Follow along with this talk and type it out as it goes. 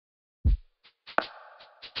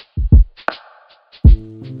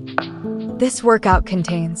This workout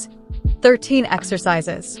contains 13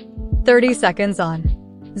 exercises, 30 seconds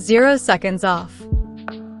on, 0 seconds off.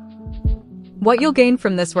 What you'll gain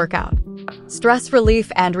from this workout: stress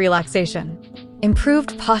relief and relaxation,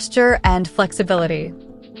 improved posture and flexibility,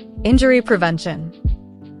 injury prevention.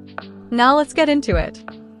 Now let's get into it.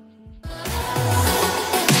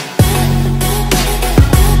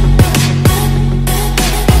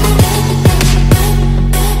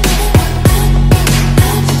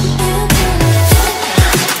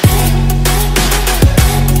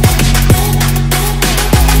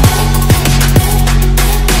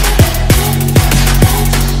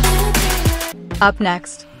 Up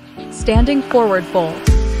next, standing forward fold.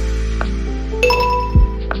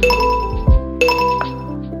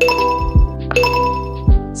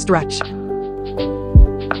 Stretch.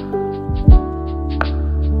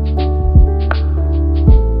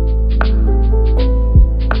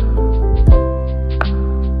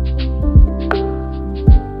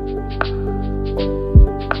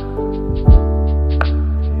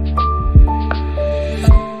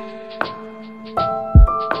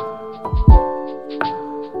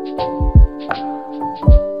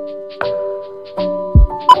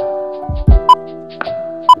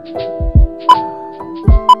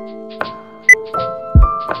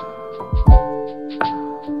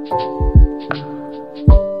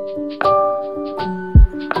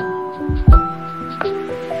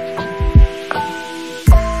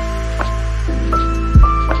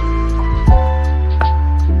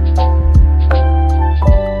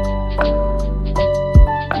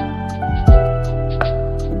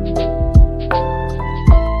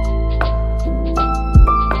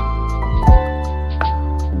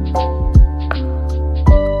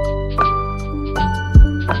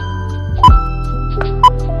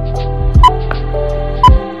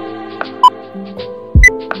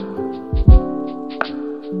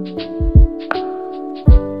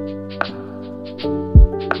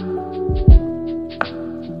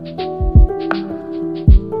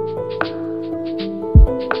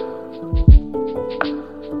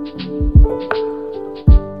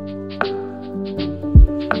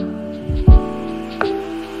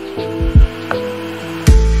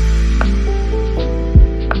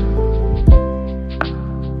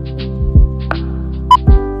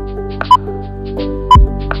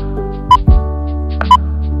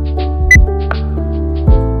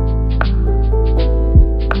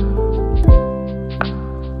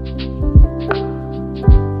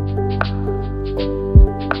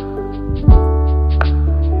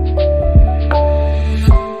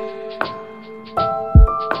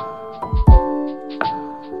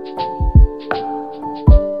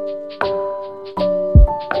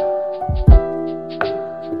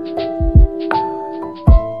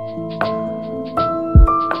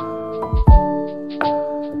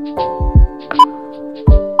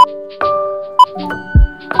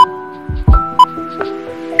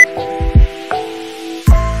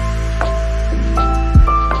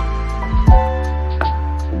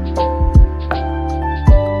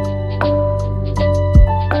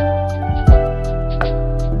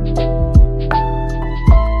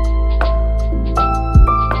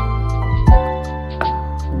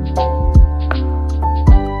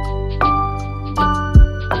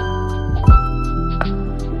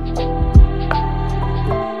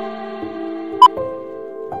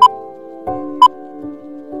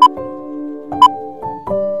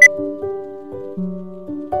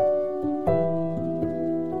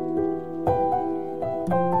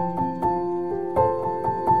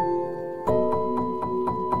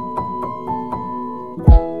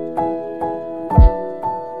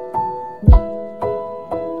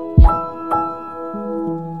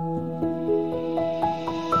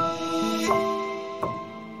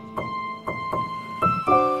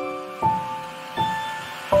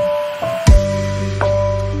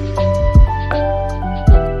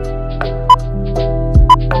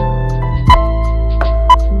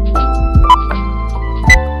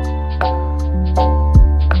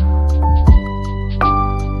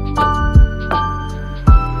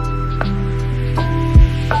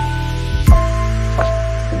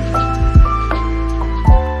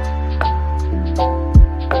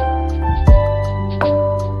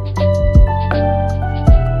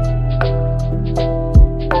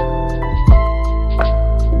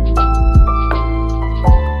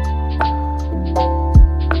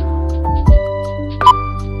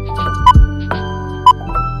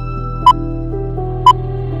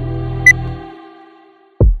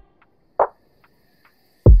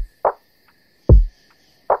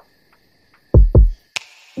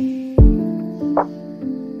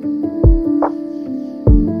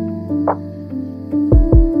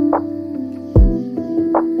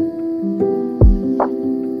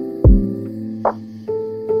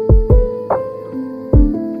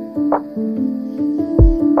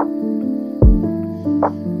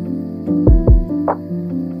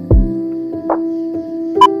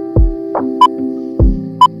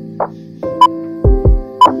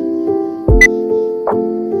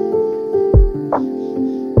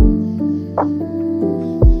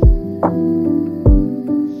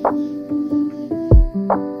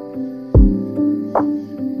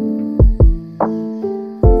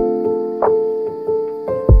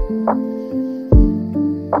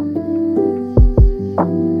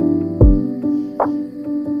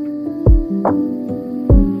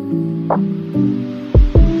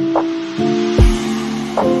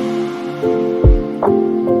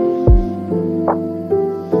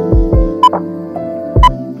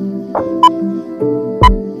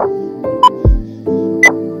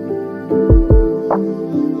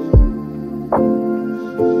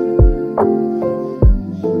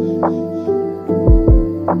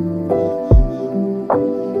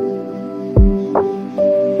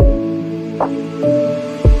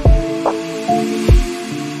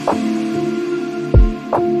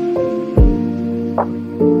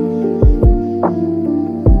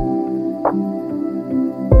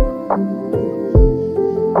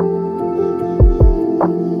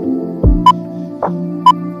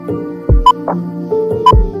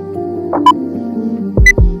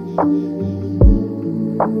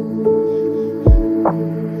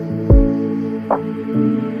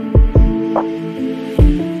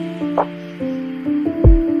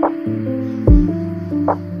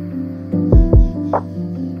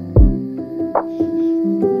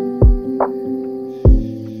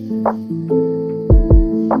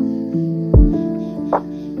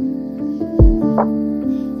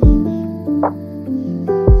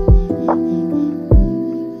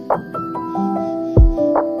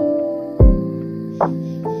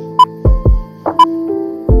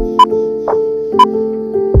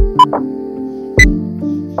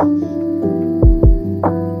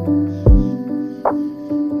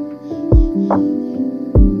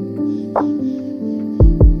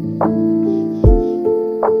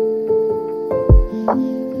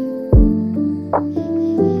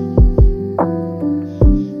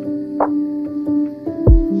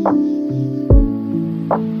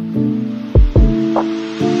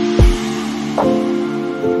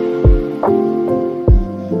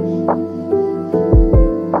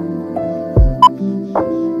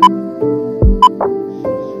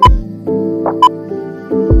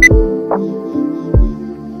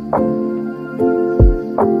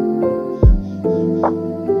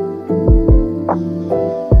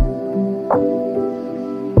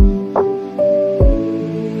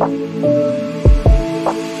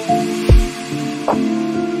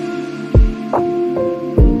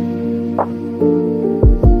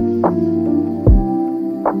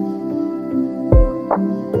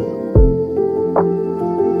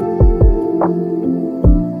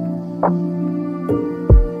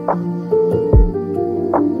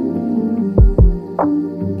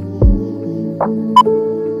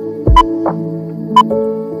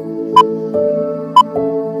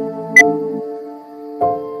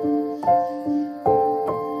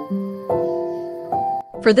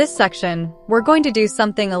 For this section, we're going to do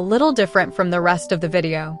something a little different from the rest of the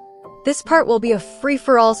video. This part will be a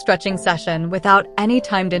free-for-all stretching session without any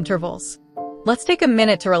timed intervals. Let's take a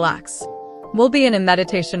minute to relax. We'll be in a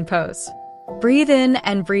meditation pose. Breathe in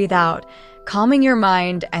and breathe out, calming your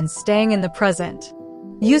mind and staying in the present.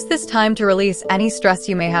 Use this time to release any stress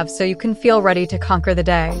you may have so you can feel ready to conquer the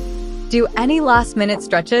day. Do any last-minute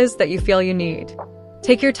stretches that you feel you need.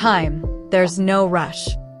 Take your time. There's no rush.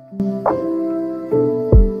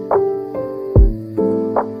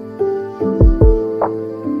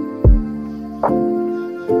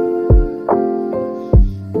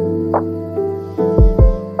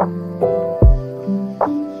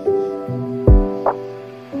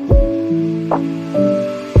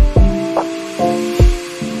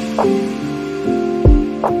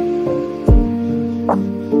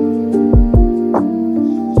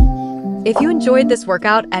 If you enjoyed this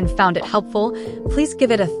workout and found it helpful, please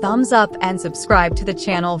give it a thumbs up and subscribe to the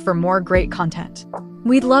channel for more great content.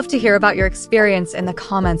 We'd love to hear about your experience in the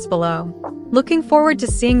comments below. Looking forward to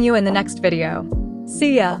seeing you in the next video.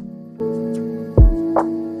 See ya!